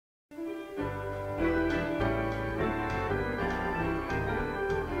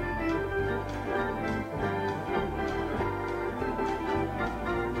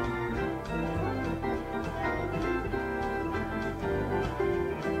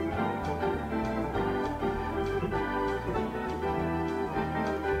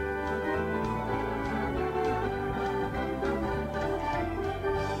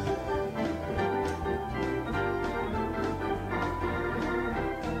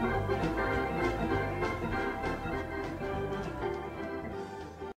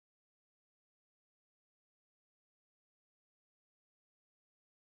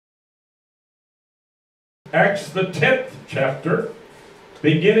Acts the 10th chapter,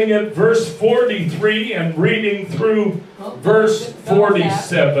 beginning at verse 43 and reading through verse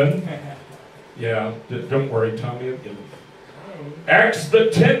 47. Yeah, don't worry, Tommy. Acts the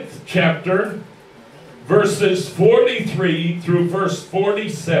 10th chapter, verses 43 through verse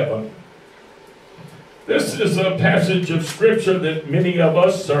 47. This is a passage of Scripture that many of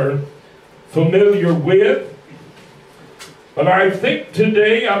us are familiar with. But I think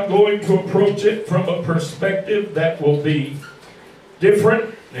today I'm going to approach it from a perspective that will be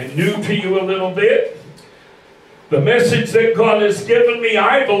different and new to you a little bit. The message that God has given me,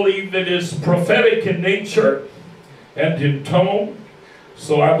 I believe that is prophetic in nature and in tone.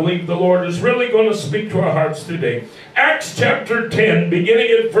 So I believe the Lord is really going to speak to our hearts today. Acts chapter 10,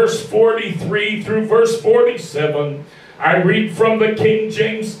 beginning at verse 43 through verse 47, I read from the King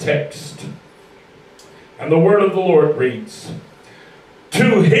James text. And the word of the Lord reads,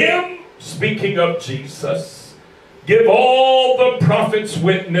 "To him," speaking of Jesus, "give all the prophets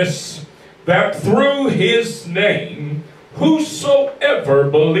witness that through his name whosoever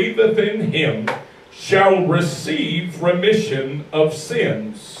believeth in him shall receive remission of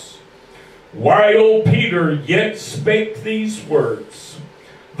sins. While Peter yet spake these words,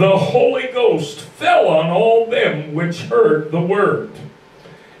 the Holy Ghost fell on all them which heard the word.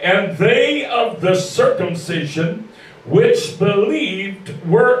 And they of the circumcision which believed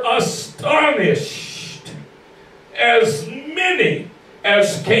were astonished, as many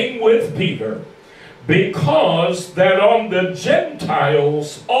as came with Peter, because that on the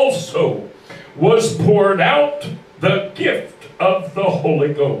Gentiles also was poured out the gift of the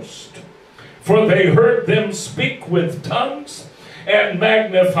Holy Ghost. For they heard them speak with tongues and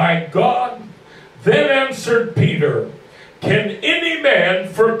magnify God. Then answered Peter, Can any man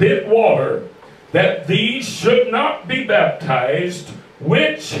forbid water, that these should not be baptized,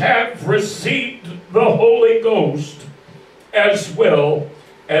 which have received the Holy Ghost, as well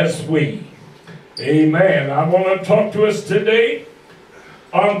as we?" Amen. I want to talk to us today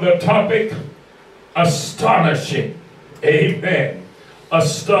on the topic, astonishing. Amen.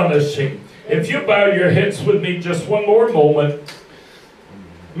 Astonishing. If you bow your heads with me just one more moment.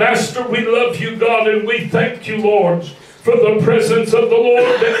 Master, we love you, God, and we thank you, Lord, for the presence of the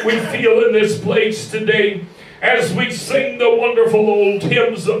Lord that we feel in this place today as we sing the wonderful old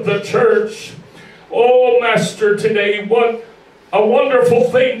hymns of the church. Oh, Master, today, what a wonderful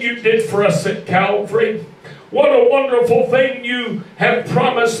thing you did for us at Calvary. What a wonderful thing you have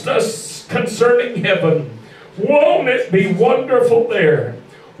promised us concerning heaven. Won't it be wonderful there?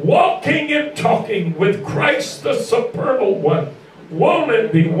 Walking and talking with Christ the Supernal One. Won't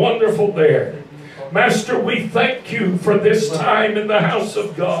it be wonderful there? Master, we thank you for this time in the house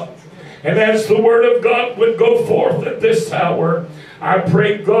of God. And as the word of God would go forth at this hour, I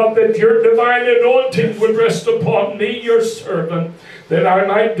pray, God, that your divine anointing would rest upon me, your servant, that I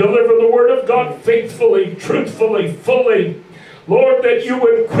might deliver the word of God faithfully, truthfully, fully. Lord, that you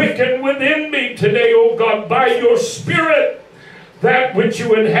would quicken within me today, O God, by your Spirit, that which you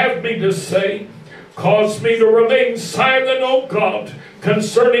would have me to say. Cause me to remain silent, O God,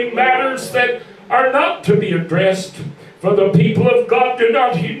 concerning matters that are not to be addressed. For the people of God do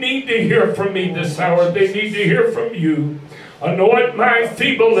not need to hear from me this hour. They need to hear from you. Anoint my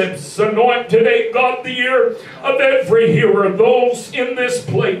feeble lips. Anoint today, God, the ear of every hearer. Those in this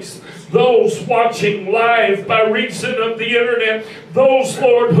place. Those watching live by reason of the internet. Those,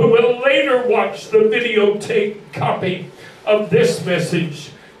 Lord, who will later watch the videotape copy of this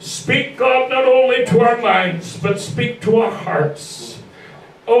message. Speak, God, not only to our minds, but speak to our hearts.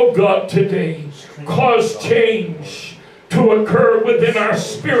 Oh God, today, cause change to occur within our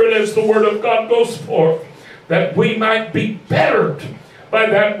spirit as the word of God goes forth, that we might be bettered by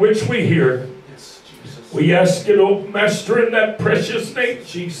that which we hear. We ask it, oh Master, in that precious name,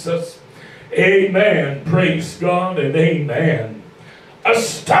 Jesus. Amen. Praise God and amen.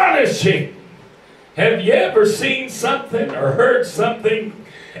 Astonishing. Have you ever seen something or heard something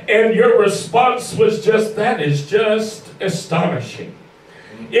and your response was just, that is just astonishing?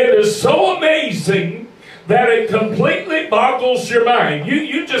 It is so amazing that it completely boggles your mind.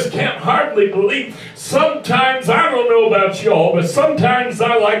 You just can't hardly believe. Sometimes, I don't know about y'all, but sometimes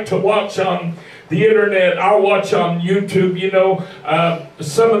I like to watch on the internet. I'll watch on YouTube, you know,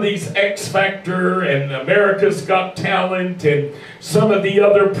 some of these X Factor and America's Got Talent and some of the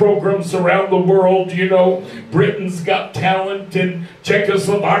other programs around the world, you know. Britain's Got Talent and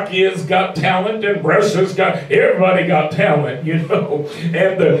Czechoslovakia's Got Talent and Russia's got, everybody got talent, you know.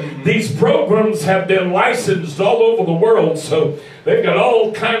 And these programs have been licensed all over the world, so they've got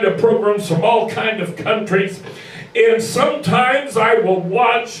all kind of programs from all kind of countries. And sometimes I will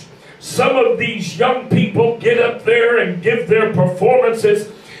watch some of these young people get up there and give their performances,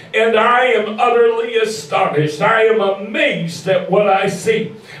 and I am utterly astonished. I am amazed at what I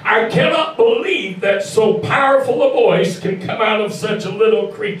see. I cannot believe that so powerful a voice can come out of such a little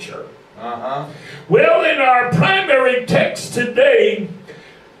creature. Well, in our primary text today,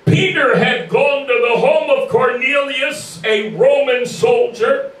 Peter had gone to the home of Cornelius, a Roman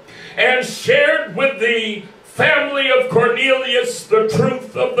soldier, and shared with the family of Cornelius the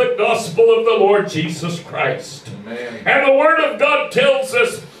truth of the gospel of the Lord Jesus Christ. Amen. And the Word of God tells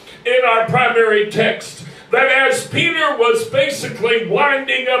us in our primary text that as Peter was basically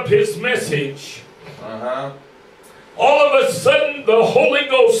winding up his message, all of a sudden the Holy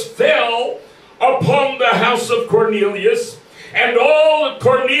Ghost fell upon the house of Cornelius, and all of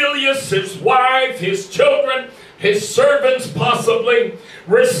Cornelius, his wife, his children, his servants possibly,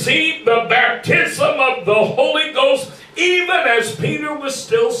 received the baptism of the Holy Ghost even as Peter was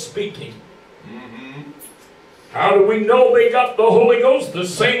still speaking. How do we know they got the Holy Ghost? The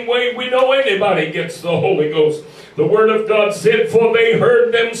same way we know anybody gets the Holy Ghost. The Word of God said, for they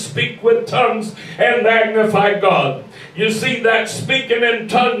heard them speak with tongues and magnify God. You see, that speaking in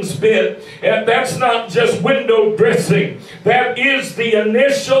tongues bit, and that's not just window dressing. That is the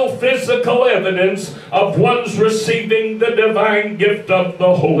initial physical evidence of one's receiving the divine gift of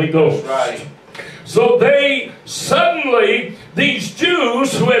the Holy Ghost. Right. So they suddenly, these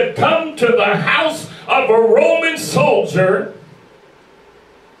Jews who had come to the house of a Roman soldier,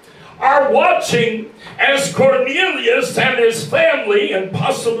 are watching as Cornelius and his family, and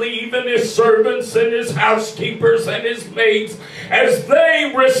possibly even his servants and his housekeepers and his maids, as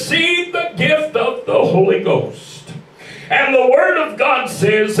they receive the gift of the Holy Ghost. And the Word of God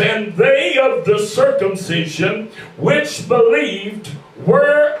says, and they of the circumcision which believed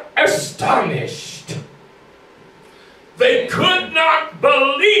were astonished. They could not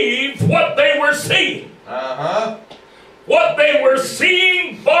believe what they were seeing. What they were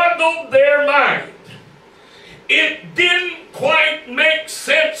seeing boggled their mind. It didn't quite make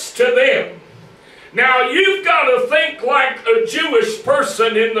sense to them. Now you've got to think like a Jewish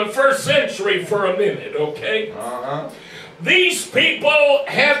person in the first century for a minute, okay? These people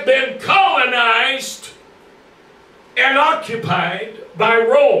have been colonized and occupied by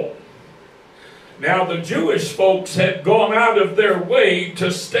Rome. Now the Jewish folks had gone out of their way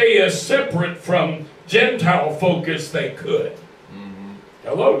to stay as separate from Gentile folk as they could.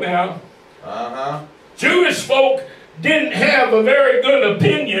 Hello now. Jewish folk didn't have a very good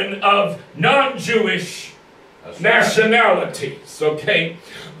opinion of non-Jewish nationalities, okay?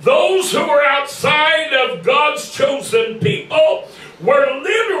 Those who were outside of God's chosen people were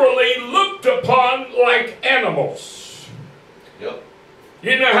literally looked upon like animals. Yep.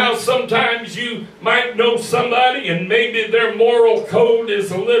 You know how sometimes you might know somebody and maybe their moral code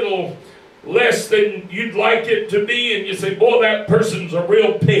is a little less than you'd like it to be, and you say, boy, that person's a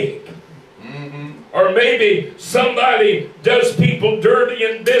real pig. Or maybe somebody does people dirty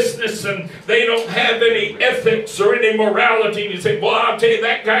in business and they don't have any ethics or any morality, and you say, well, I'll tell you,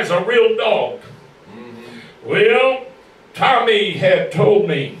 that guy's a real dog. Well, Tommy had told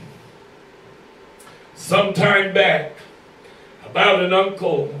me some time back about an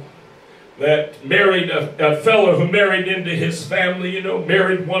uncle that married a fellow who married into his family, you know,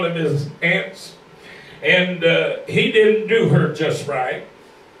 married one of his aunts. And he didn't do her just right.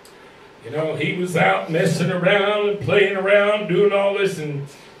 You know, he was out messing around and playing around, doing all this, and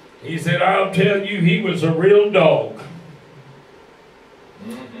he said, I'll tell you, he was a real dog.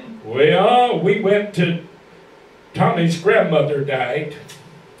 Well, we went to, Tommy's grandmother died,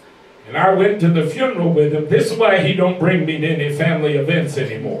 and I went to the funeral with him. This is why he don't bring me to any family events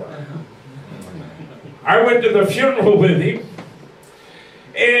anymore. I went to the funeral with him,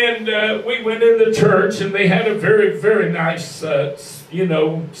 and we went in the church, and they had a very, very nice you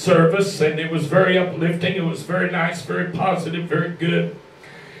know, service, and it was very uplifting. It was very nice, very positive, very good.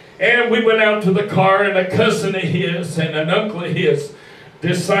 And we went out to the car, and a cousin of his and an uncle of his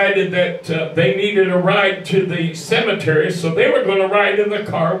decided that they needed a ride to the cemetery, so they were going to ride in the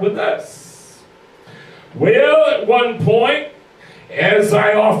car with us. Well, at one point, as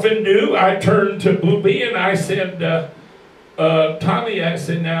I often do, I turned to Booby and I said, Tommy, I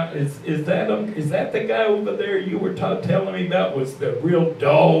said, now, is that the guy over there you were telling me about was the real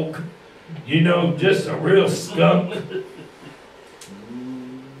dog? You know, just a real skunk?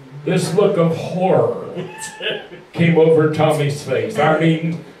 This look of horror came over Tommy's face. I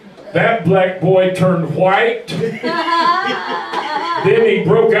mean, that black boy turned white. Then he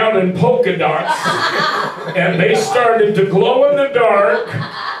broke out in polka dots. And they started to glow in the dark.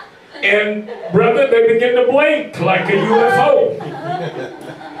 And, brother, they began to blink like a UFO.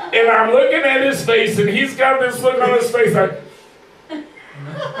 And I'm looking at his face, and he's got this look on his face like,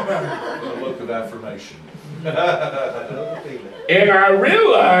 A look of affirmation. and I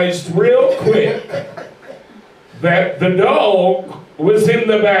realized real quick that the dog was in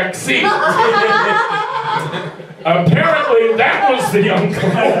the back seat. Apparently that was the uncle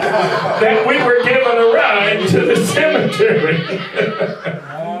that we were giving a ride to the cemetery.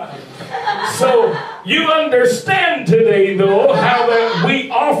 So you understand today, though, how that we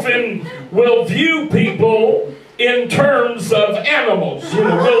often will view people in terms of animals. You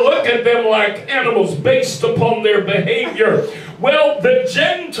know, we'll look at them like animals based upon their behavior. Well, the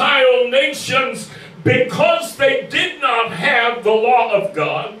Gentile nations, because they did not have the law of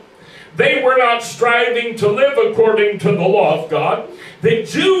God, they were not striving to live according to the law of God. The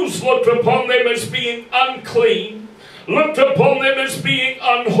Jews looked upon them as being unclean, looked upon them as being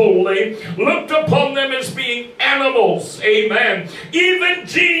unholy, looked upon them as being animals. Amen. Even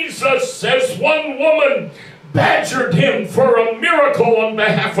Jesus, as one woman badgered him for a miracle on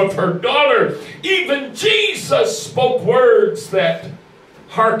behalf of her daughter, even Jesus spoke words that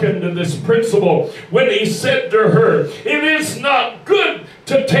hearken to this principle when he said to her, "It is not good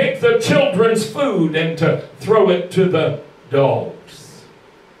to take the children's food and to throw it to the dogs."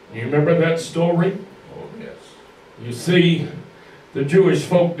 You remember that story? Oh, yes. You see, the Jewish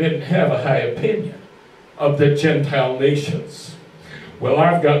folk didn't have a high opinion of the Gentile nations. Well,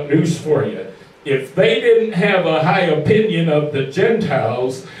 I've got news for you. If they didn't have a high opinion of the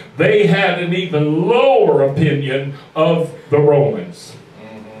Gentiles, they had an even lower opinion of the Romans.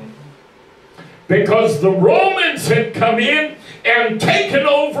 Because the Romans had come in and taken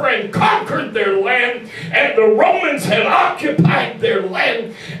over and conquered their land, and the Romans had occupied their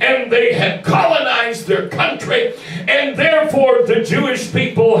land, and they had colonized their country, and therefore the Jewish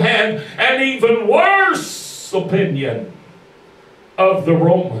people had an even worse opinion of the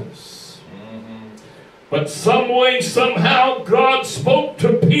Romans. But some way, somehow, God spoke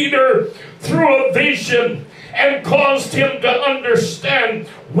to Peter through a vision and caused him to understand,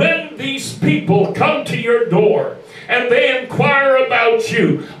 when these people come to your door and they inquire about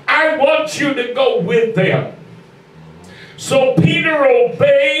you, I want you to go with them. So Peter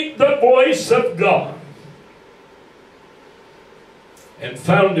obeyed the voice of God and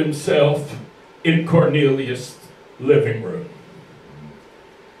found himself in Cornelius' living room.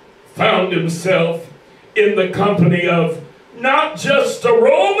 Found himself in the company of not just a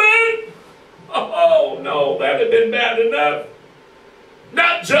Roman. Oh no, that had been bad enough.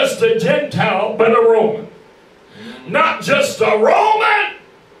 Not just a Gentile, but a Roman. Not just a Roman,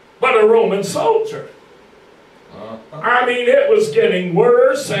 but a Roman soldier. I mean, it was getting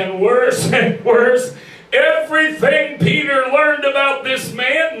worse and worse and worse. Everything Peter learned about this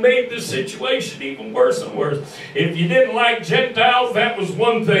man made the situation even worse and worse. If you didn't like Gentiles, that was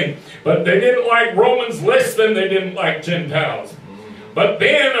one thing. But they didn't like Romans less than they didn't like Gentiles. But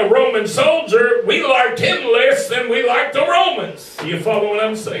being a Roman soldier, we liked him less than we liked the Romans. You follow what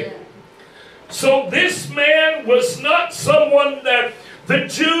I'm saying? So this man was not someone that the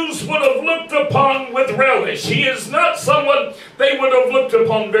Jews would have looked upon with relish. He is not someone they would have looked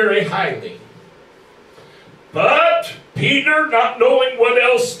upon very highly. But Peter, not knowing what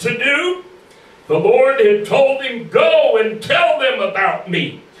else to do, the Lord had told him, go and tell them about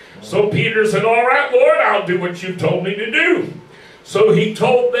me. So Peter said, all right, Lord, I'll do what you've told me to do. So he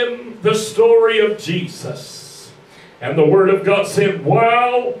told them the story of Jesus. And the word of God said,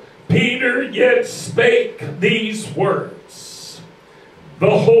 while Peter yet spake these words, the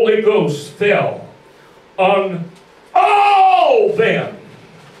Holy Ghost fell on all them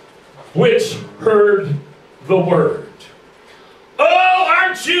which heard the word. Oh,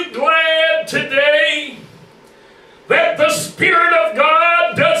 aren't you glad today that the Spirit of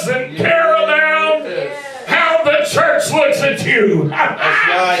God doesn't care about how the church looks at you? That's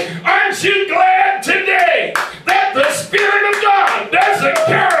right. Aren't you glad today that the Spirit of God doesn't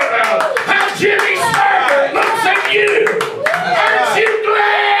care about how Jimmy Sparker looks at you? Aren't you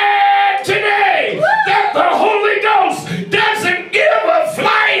glad today that the Holy Ghost doesn't give a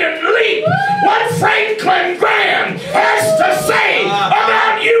flying leap what Franklin Graham has to say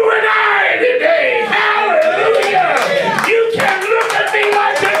about you and I today? Hallelujah! You can look at me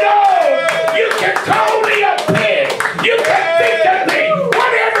like a dog. You can call me a pig. You can think of me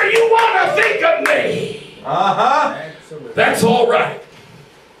whatever you want to think of me. That's all right.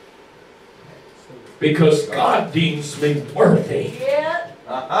 Because God deems me worthy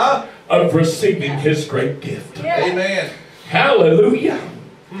of receiving His great gift. Amen. Hallelujah.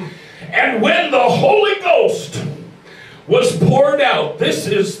 And when the Holy Ghost was poured out, this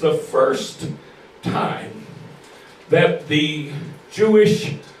is the first time that the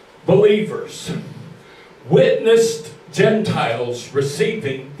Jewish believers witnessed Gentiles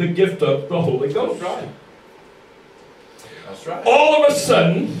receiving the gift of the Holy Ghost. That's right. That's right. All of a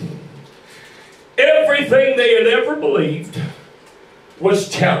sudden, everything they had ever believed was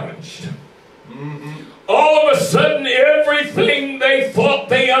challenged. All of a sudden, everything they thought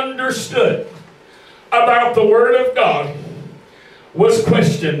they understood about the Word of God was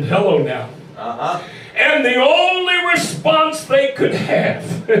questioned. Hello now. And the only response they could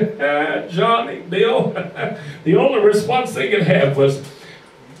have, Johnny, Bill, the only response they could have was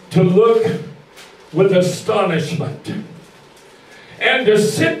to look with astonishment and to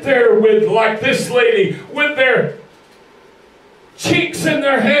sit there with, like this lady, with their cheeks in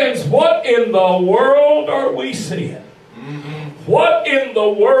their hands. What in the world are we seeing? What in the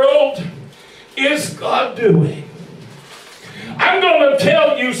world is God doing? I'm going to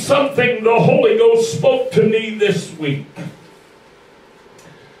tell you something the Holy Ghost spoke to me this week.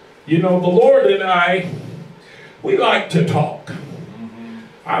 You know, the Lord and I, we like to talk.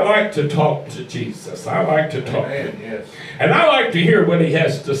 I like to talk to Jesus. I like to talk to him. Yes. And I like to hear what he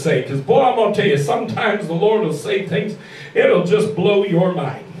has to say. Because, boy, I'm going to tell you, sometimes the Lord will say things, it'll just blow your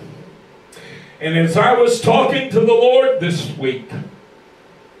mind. And as I was talking to the Lord this week,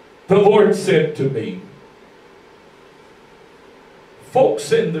 the Lord said to me,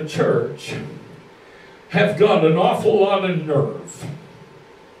 folks in the church have got an awful lot of nerve.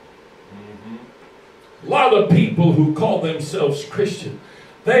 A lot of people who call themselves Christian,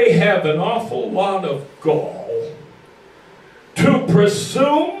 they have an awful lot of gall to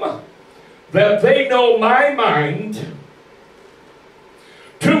presume that they know my mind,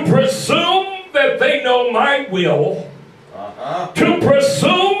 to presume that they know my will, to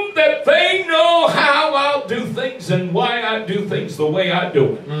presume that they know how I'll do things and why I do things the way I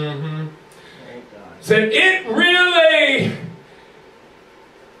do it. Said it really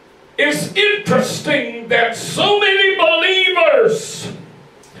is interesting that so many believers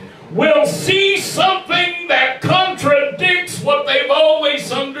will see something that contradicts what they've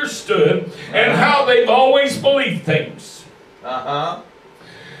always understood and how they've always believed things.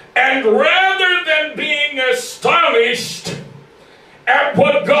 And rather than being astonished at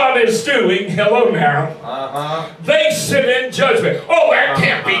what God is doing, hello now, they sit in judgment. Oh, that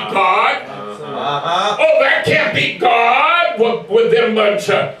can't be God. Oh, that can't be God with them bunch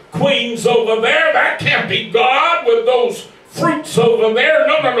of queens over there. That can't be God with those fruits over there.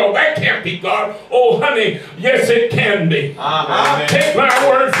 No, that can't be God. Oh, honey, yes, it can be. Take my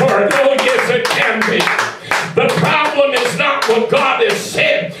word for it. Oh, yes, it can be. The problem is not what God has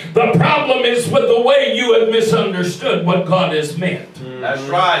said. The problem is with the way you have misunderstood what God has meant. That's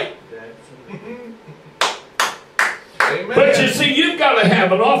right. Amen. But you see, you've got to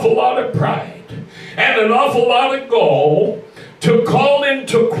have an awful lot of pride and an awful lot of gall to call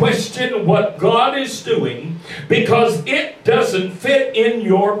into question what God is doing, because it doesn't fit in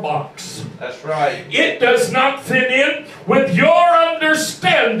your box. That's right. It does not fit in with your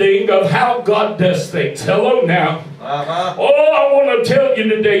understanding of how God does things. Hello now. Oh, I want to tell you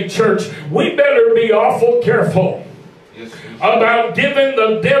today, church, we better be awful careful about giving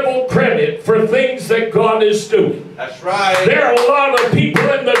the devil credit for things that God is doing. That's right. There are a lot of people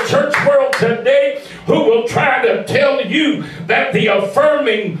in the church world today who will try to tell you that the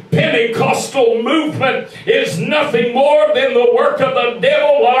affirming Pentecostal movement is nothing more than the work of the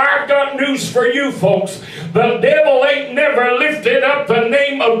devil. Well, I've got news for you folks. The devil ain't never lifted up the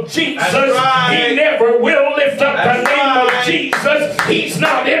name of Jesus. That's right. He never will lift up That's the name right. of Jesus. He's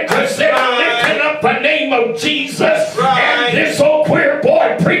not interested in lifting up the name of Jesus. That's right. And this old queer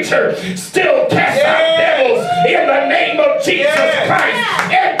boy preacher still casts out devils in the name of Jesus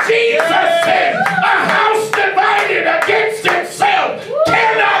Christ. And Jesus said, a house divided against itself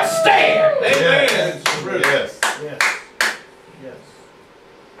cannot stand. Amen. Yes.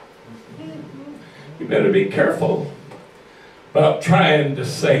 You better be careful about trying to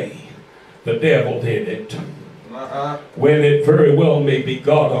say the devil did it when it very well may be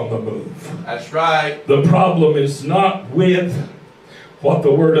God on the move. That's right. The problem is not with what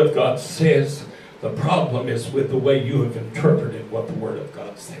the Word of God says. The problem is with the way you have interpreted what the Word of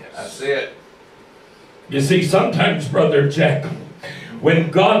God says. That's it. You see, sometimes, Brother Jack,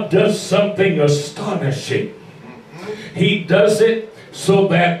 when God does something astonishing, He does it so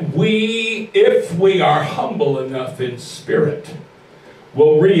that we, if we are humble enough in spirit,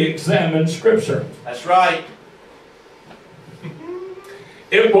 will re-examine Scripture. That's right.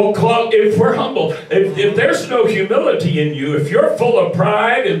 It will call, if we're humble, if there's no humility in you, if you're full of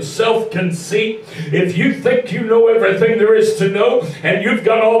pride and self-conceit, if you think you know everything there is to know, and you've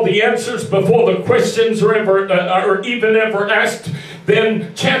got all the answers before the questions are even ever asked,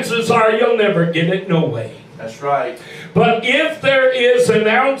 then chances are you'll never get it no way. That's right. But if there is an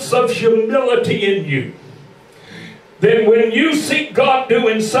ounce of humility in you, then when you see God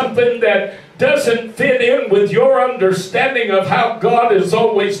doing something that doesn't fit in with your understanding of how God has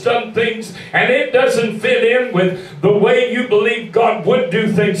always done things, and it doesn't fit in with the way you believe God would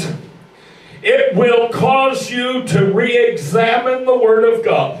do things, it will cause you to re-examine the Word of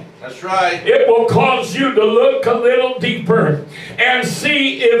God. That's right. It will cause you to look a little deeper and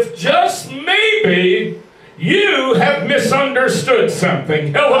see if just maybe you have misunderstood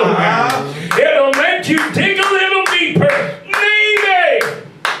something. Hello, man. It'll make you dig a little deeper.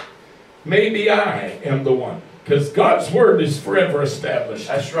 Maybe I am the one. Because God's Word is forever established.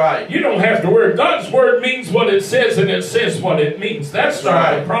 That's right. You don't have to worry. God's Word means what it says, and it says what it means. That's not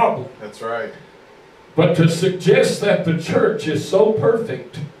right. the problem. That's right. But to suggest that the church is so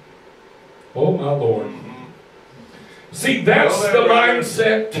perfect, oh my Lord. See, that's the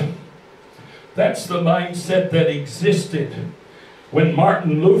mindset. That's the mindset that existed when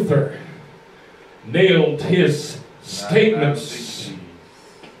Martin Luther nailed his statements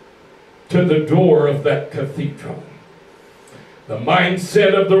to the door of that cathedral. The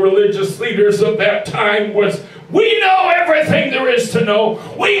mindset of the religious leaders of that time was, we know everything there is to know.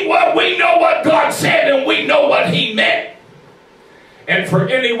 We know what God said, and we know what He meant. And for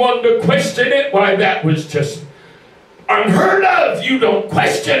anyone to question it, why, that was just unheard of. You don't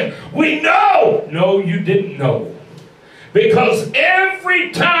question. We know. No, you didn't know. Because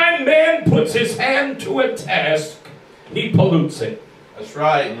every time man puts his hand to a task, he pollutes it. That's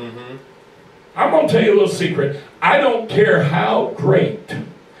right. I'm going to tell you a little secret. I don't care how great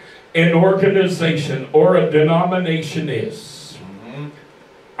an organization or a denomination is.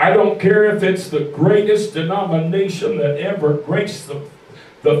 I don't care if it's the greatest denomination that ever graced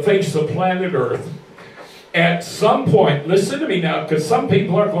the face of planet Earth. At some point, listen to me now, because some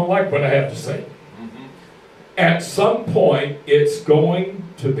people aren't going to like what I have to say. At some point, it's going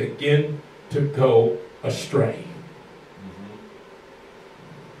to begin to go astray.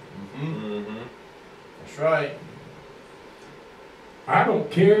 That's right. I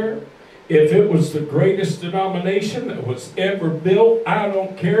don't care if it was the greatest denomination that was ever built. I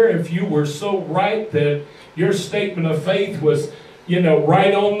don't care if you were so right that your statement of faith was,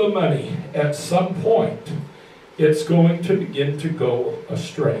 right on the money. At some point, it's going to begin to go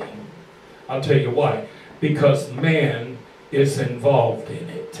astray. I'll tell you why. Because man is involved in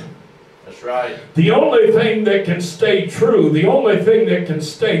it. That's right. The only thing that can stay true, the only thing that can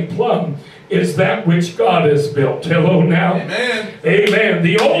stay plumb, is that which God has built. Hello now. Amen. Amen.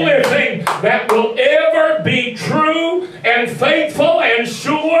 The only thing that will ever be true and faithful and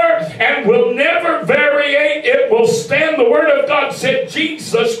sure and will never variate, it will stand. The Word of God said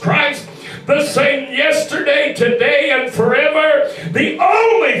Jesus Christ, the same yesterday, today, and forever. The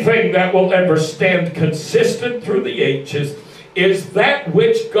only thing that will ever stand consistent through the ages is that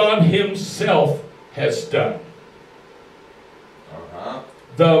which God Himself has done.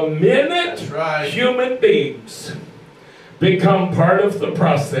 The minute human beings become part of the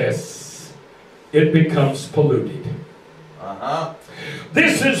process, it becomes polluted.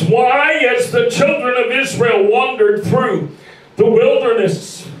 This is why, as the children of Israel wandered through the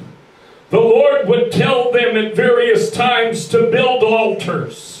wilderness, the Lord would tell them at various times to build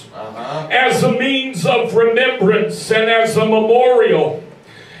altars as a means of remembrance and as a memorial.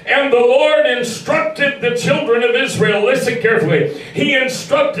 And the Lord instructed the children of Israel, listen carefully, He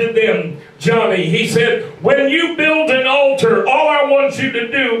instructed them, Johnny, He said, when you build an altar, all I want you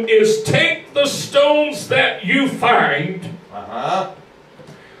to do is take the stones that you find,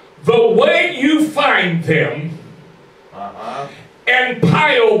 the way you find them, and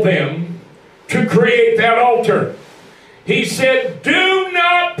pile them to create that altar. He said, do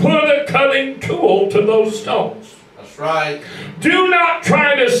not put a cutting tool to those stones. That's right. Do not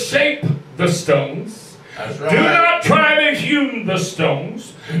try to shape the stones. That's right. Do not try to hew the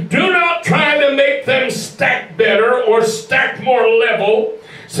stones. Do not try to make them stack better or stack more level.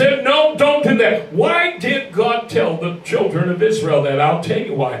 Said, no, don't do that. Why did God tell the children of Israel that? I'll tell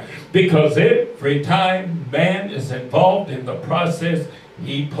you why. Because every time man is involved in the process,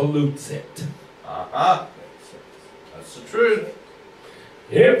 he pollutes it. That's the truth.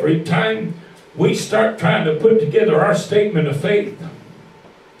 Every time we start trying to put together our statement of faith,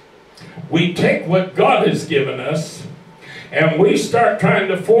 we take what God has given us and we start trying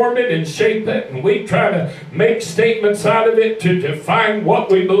to form it and shape it, and we try to make statements out of it to define what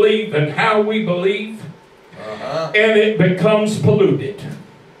we believe and how we believe, and it becomes polluted.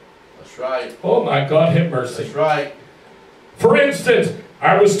 That's right. Oh my God, have mercy. That's right. For instance,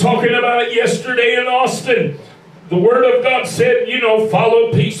 I was talking about it yesterday in Austin. the Word of God said, you know,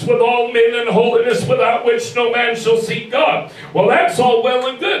 follow peace with all men and holiness, without which no man shall see God. Well, that's all well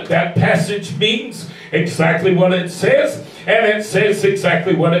and good. That passage means exactly what it says, and it says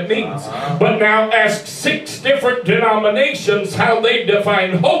exactly what it means. But now ask 6 different denominations how they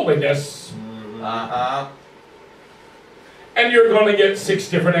define holiness. And you're going to get 6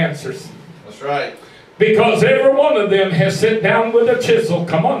 different answers. That's right. Because every one of them has sit down with a chisel.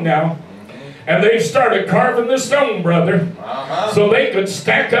 Come on now. And they started carving the stone, brother. So they could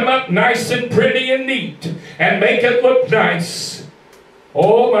stack them up nice and pretty and neat. And make it look nice.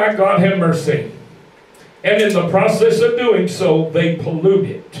 Oh my God, have mercy. And in the process of doing so, they pollute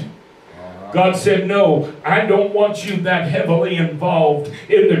it. God said, no, I don't want you that heavily involved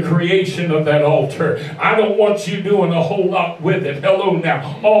in the creation of that altar. I don't want you doing a whole lot with it. Hello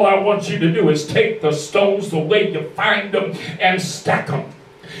now. All I want you to do is take the stones the way you find them and stack them.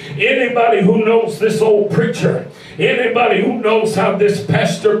 Anybody who knows this old preacher, anybody who knows how this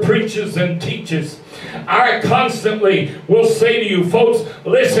pastor preaches and teaches, I constantly will say to you folks,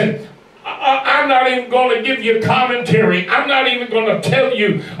 listen, I'm not even going to give you commentary. I'm not even going to tell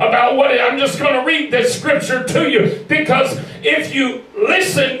you about what I'm just going to read this scripture to you, because if you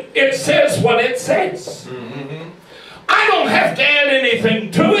listen, it says what it says. I don't have to add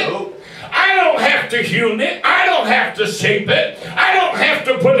anything to it. I don't have to hewn it. I don't have to shape it. I don't have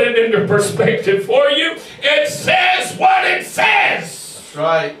to put it into perspective for you. It says what it says. That's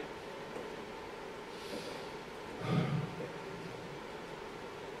right.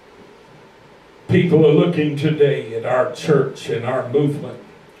 People are looking today at our church and our movement.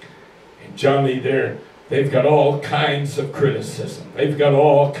 And Johnny, they've got all kinds of criticism. They've got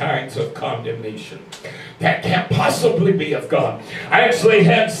all kinds of condemnation. That can't possibly be of God. I actually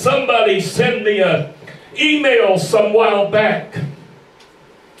had somebody send me an email some while back.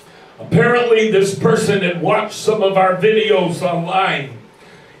 Apparently this person had watched some of our videos online.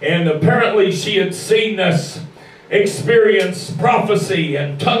 And apparently she had seen us experience prophecy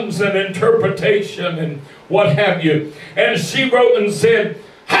and tongues and interpretation and what have you. And she wrote and said,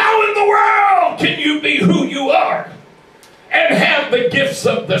 how in the world can you be who you are and have the gifts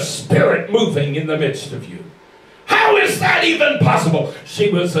of the Spirit moving in the midst of you? How is that even possible? She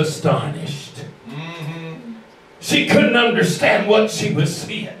was astonished. She couldn't understand what she was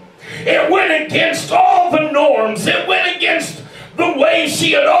seeing. It went against all the norms. It went against the way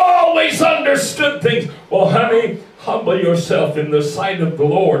she had always understood things. Well, honey, humble yourself in the sight of the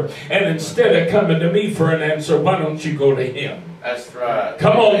Lord. And instead of coming to me for an answer, why don't you go to Him? That's right.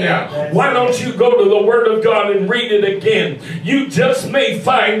 Come on now. Why don't you go to the Word of God and read it again? You just may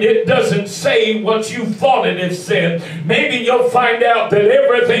find it doesn't say what you thought it had said. Maybe you'll find out that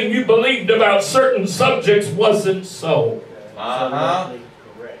everything you believed about certain subjects wasn't so.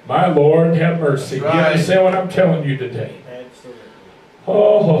 My Lord, have mercy. Right. You understand what I'm telling you today? Absolutely.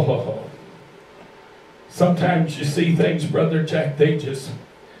 Oh. Sometimes you see things, Brother Jack, they just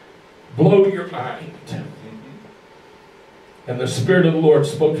blow your mind. And the Spirit of the Lord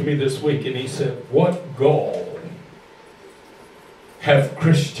spoke to me this week, and He said, what gall have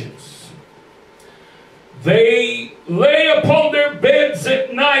Christians? They lay upon their beds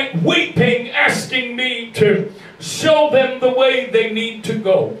at night weeping, asking me to show them the way they need to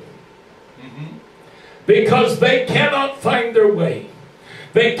go. Because they cannot find their way.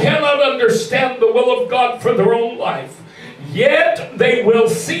 They cannot understand the will of God for their own life. Yet they will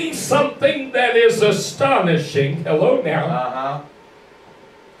see something that is astonishing. Hello now.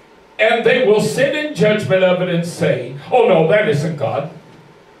 And they will sit in judgment of it and say, oh no, that isn't God.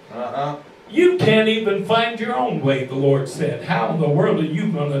 You can't even find your own way, the Lord said. How in the world are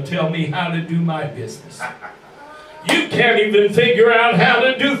you going to tell me how to do my business? You can't even figure out how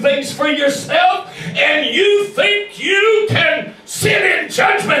to do things for yourself, and you think you can sit in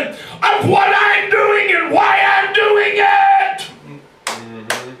judgment of what I'm doing and why I'm doing it.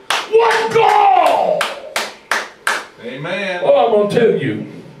 What gall! Amen. Oh, I'm going to tell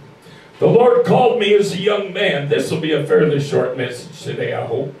you. The Lord called me as a young man. This will be a fairly short message today, I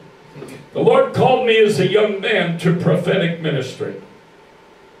hope. The Lord called me as a young man to prophetic ministry.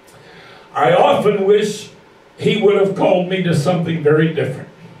 I often wish He would have called me to something very different.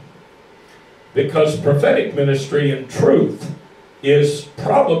 Because prophetic ministry in truth is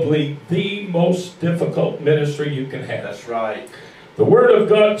probably the most difficult ministry you can have. That's right. The Word of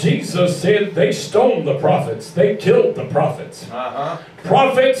God, Jesus said, they stoned the prophets. They killed the prophets.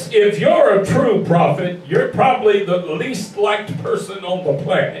 Prophets, if you're a true prophet, you're probably the least liked person on the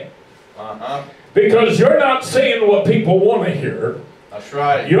planet. Because you're not saying what people want to hear. That's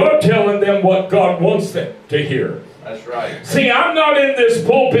right. You're telling them what God wants them to hear. That's right. See, I'm not in this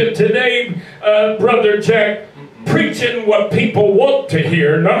pulpit today, Brother Jack, preaching what people want to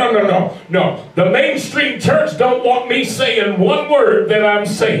hear. No. The mainstream church don't want me saying one word that I'm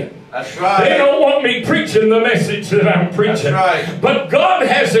saying. That's right. They don't want me preaching the message that I'm preaching. That's right. But God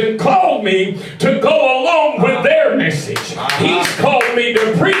hasn't called me to go along with their message. He's called me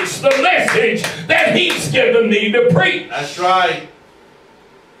to preach the message that He's given me to preach. That's right.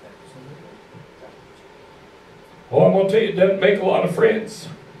 Oh, I'm going to tell you, it doesn't make a lot of friends.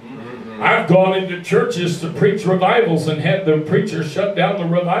 I've gone into churches to preach revivals and had the preacher shut down the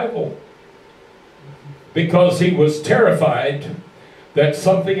revival because he was terrified that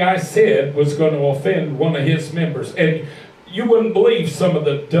something I said was going to offend one of his members. And you wouldn't believe some of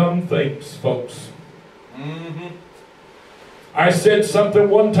the dumb things, folks. I said something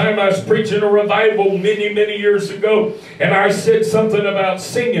one time. I was preaching a revival many years ago, and I said something about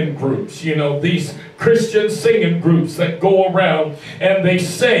singing groups. You know, these Christian singing groups that go around and they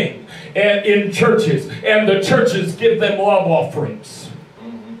sing in churches, and the churches give them love offerings.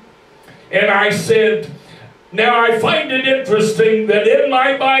 And I said, now I find it interesting that in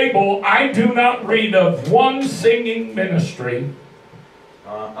my Bible I do not read of one singing ministry.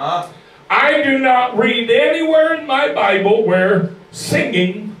 I do not read anywhere in my Bible where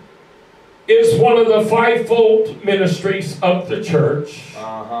singing is one of the fivefold ministries of the church.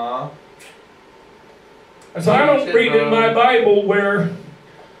 So I don't read in my Bible where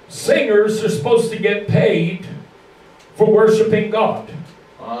singers are supposed to get paid for worshiping God.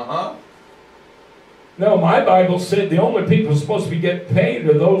 No, my Bible said the only people supposed to be getting paid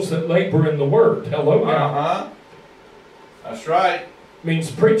are those that labor in the Word. Hello now. That's right. It means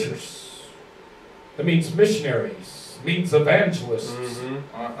preachers. It means missionaries. It means evangelists.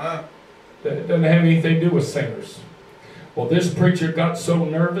 That doesn't have anything to do with singers. Well, this preacher got so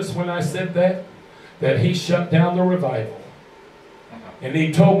nervous when I said that he shut down the revival. And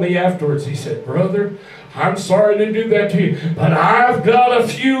he told me afterwards, he said, brother, I'm sorry to do that to you, but I've got a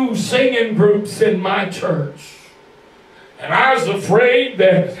few singing groups in my church. And I was afraid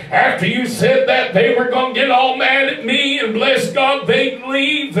that after you said that, they were going to get all mad at me, and bless God, they'd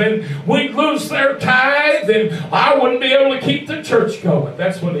leave, and we'd lose their tithe, and I wouldn't be able to keep the church going.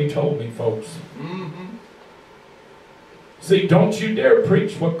 That's what he told me, folks. See, don't you dare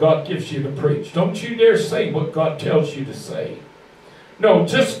preach what God gives you to preach. Don't you dare say what God tells you to say. No,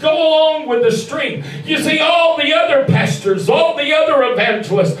 just go along with the stream. You see, all the other pastors, all the other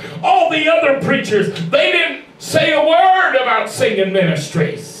evangelists, all the other preachers, they didn't say a word about singing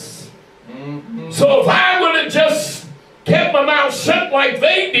ministries. So if I would have just kept my mouth shut like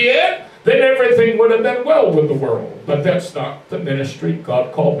they did, then everything would have been well with the world. But that's not the ministry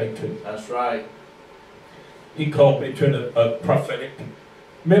God called me to. That's right. He called me to a prophetic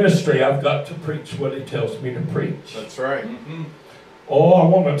ministry. I've got to preach what He tells me to preach. That's right. Oh, I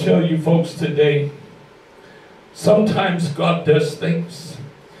want to tell you folks today, sometimes God does things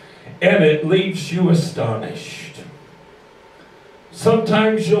and it leaves you astonished.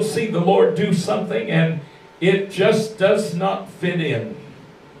 Sometimes you'll see the Lord do something and it just does not fit in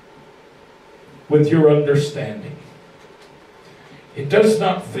with your understanding. It does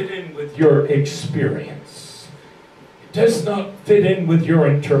not fit in with your experience. It does not fit in with your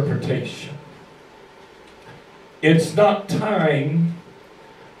interpretation. It's not time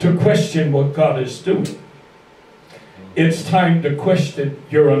to question what God is doing. It's time to question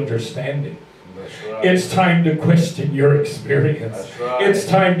your understanding. That's right. It's time to question your experience. That's right. It's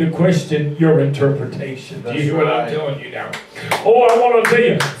time to question your interpretation. Do you hear what I'm right. telling you now? Oh, I want to tell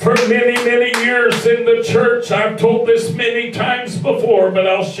you, for many years in the church, I've told this many times before, but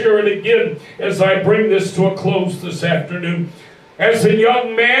I'll share it again as I bring this to a close this afternoon. As a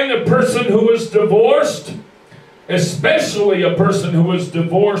young man, a person who was divorced, especially a person who was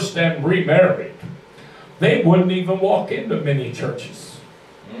divorced and remarried, they wouldn't even walk into many churches.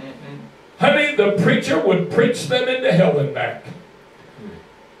 Honey, the preacher would preach them into hell and back.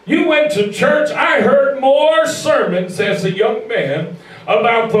 You went to church, I heard more sermons as a young man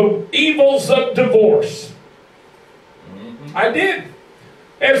about the evils of divorce. I did.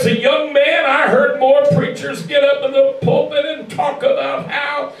 As a young man, I heard more preachers get up in the pulpit and talk about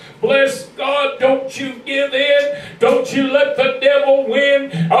how, bless God, don't you give in. Don't you let the devil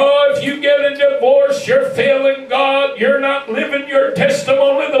win. Oh, if you get a divorce, you're failing God. You're not living your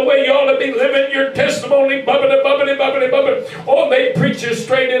testimony the way you ought to be living your testimony. Bubbity. Oh, they preach you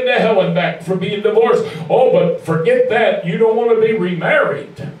straight into hell and back for being divorced. Oh, but forget that. You don't want to be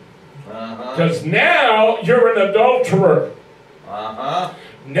remarried. Because now you're an adulterer.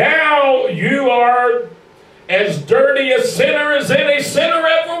 Now you are as dirty a sinner as any sinner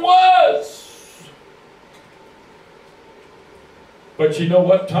ever was. But you know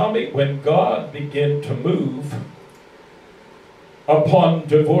what, Tommy? When God began to move upon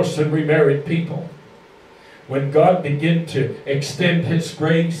divorced and remarried people, when God began to extend His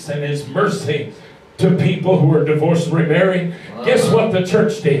grace and His mercy to people who are divorced and remarried, guess what the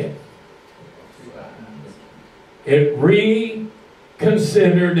church did? It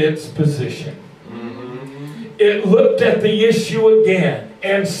reconsidered its position. It looked at the issue again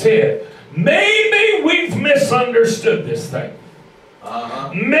and said, maybe we've misunderstood this thing.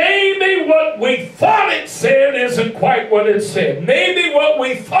 Maybe what we thought it said isn't quite what it said. Maybe what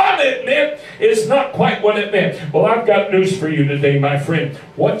we thought it meant is not quite what it meant. Well, I've got news for you today, my friend.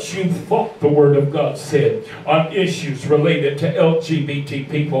 What you thought the Word of God said on issues related to LGBT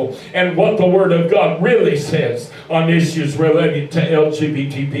people and what the Word of God really says on issues related to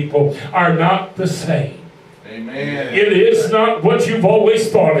LGBT people are not the same. Amen. It is not what you've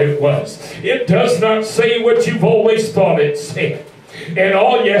always thought it was. It does not say what you've always thought it said. And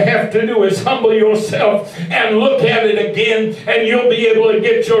all you have to do is humble yourself and look at it again, and you'll be able to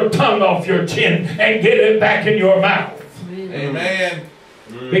get your tongue off your chin and get it back in your mouth. Amen.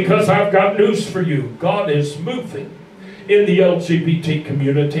 Because I've got news for you. God is moving in the LGBT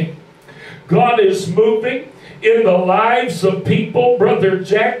community. God is moving in the lives of people, Brother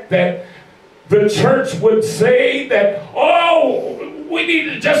Jack, that the church would say that, oh, we need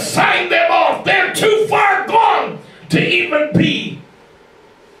to just sign them off. They're too far gone to even be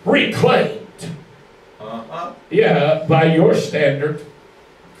reclaimed. Yeah, by your standard,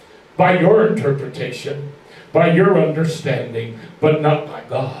 by your interpretation, by your understanding, but not by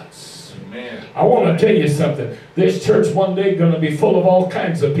God's. Amen. I want to tell you something. This church one day is going to be full of all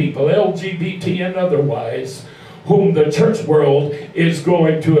kinds of people, LGBT and otherwise, whom the church world is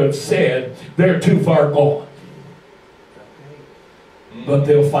going to have said they're too far gone. But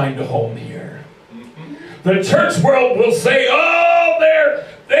they'll find a home here. The church world will say, oh,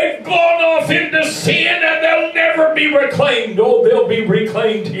 they've gone off into sin and they'll never be reclaimed. Oh, they'll be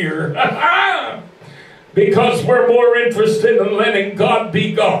reclaimed here. Because we're more interested in letting God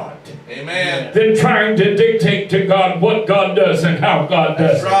be God. Amen. Than trying to dictate to God what God does and how God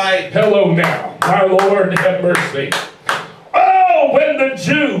does. That's right. It. Hello now. My Lord, have mercy. Oh, when the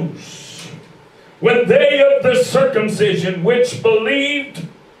Jews, when they of the circumcision which believed,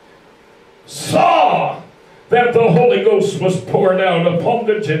 saw that the Holy Ghost was poured out upon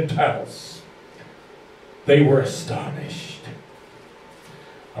the Gentiles, they were astonished.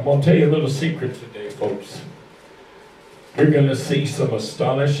 I'm going to tell you a little secret today, folks. You're going to see some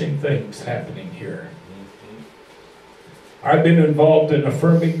astonishing things happening here. I've been involved in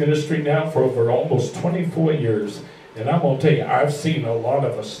affirming ministry now for over almost 24 years. And I'm going to tell you, I've seen a lot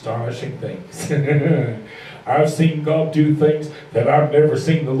of astonishing things. I've seen God do things that I've never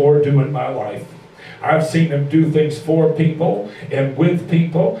seen the Lord do in my life. I've seen Him do things for people and with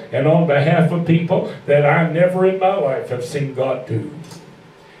people and on behalf of people that I never in my life have seen God do.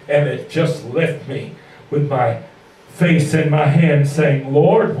 And it just left me with my face in my hand saying,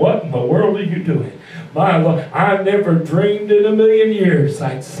 Lord, what in the world are you doing? My Lord, I never dreamed in a million years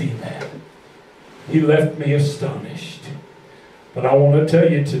I'd see that. He left me astonished. But I want to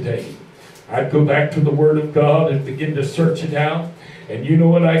tell you today, I'd go back to the Word of God and begin to search it out. And you know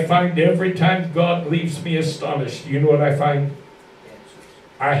what I find every time God leaves me astonished? You know what I find?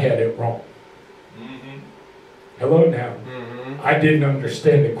 I had it wrong. Hello now. I didn't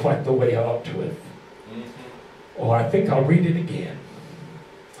understand it quite the way I ought to have. Oh, I think I'll read it again.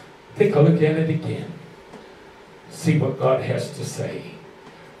 Take a look at it again. See what God has to say.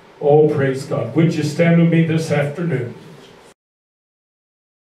 Oh, praise God. Would you stand with me this afternoon?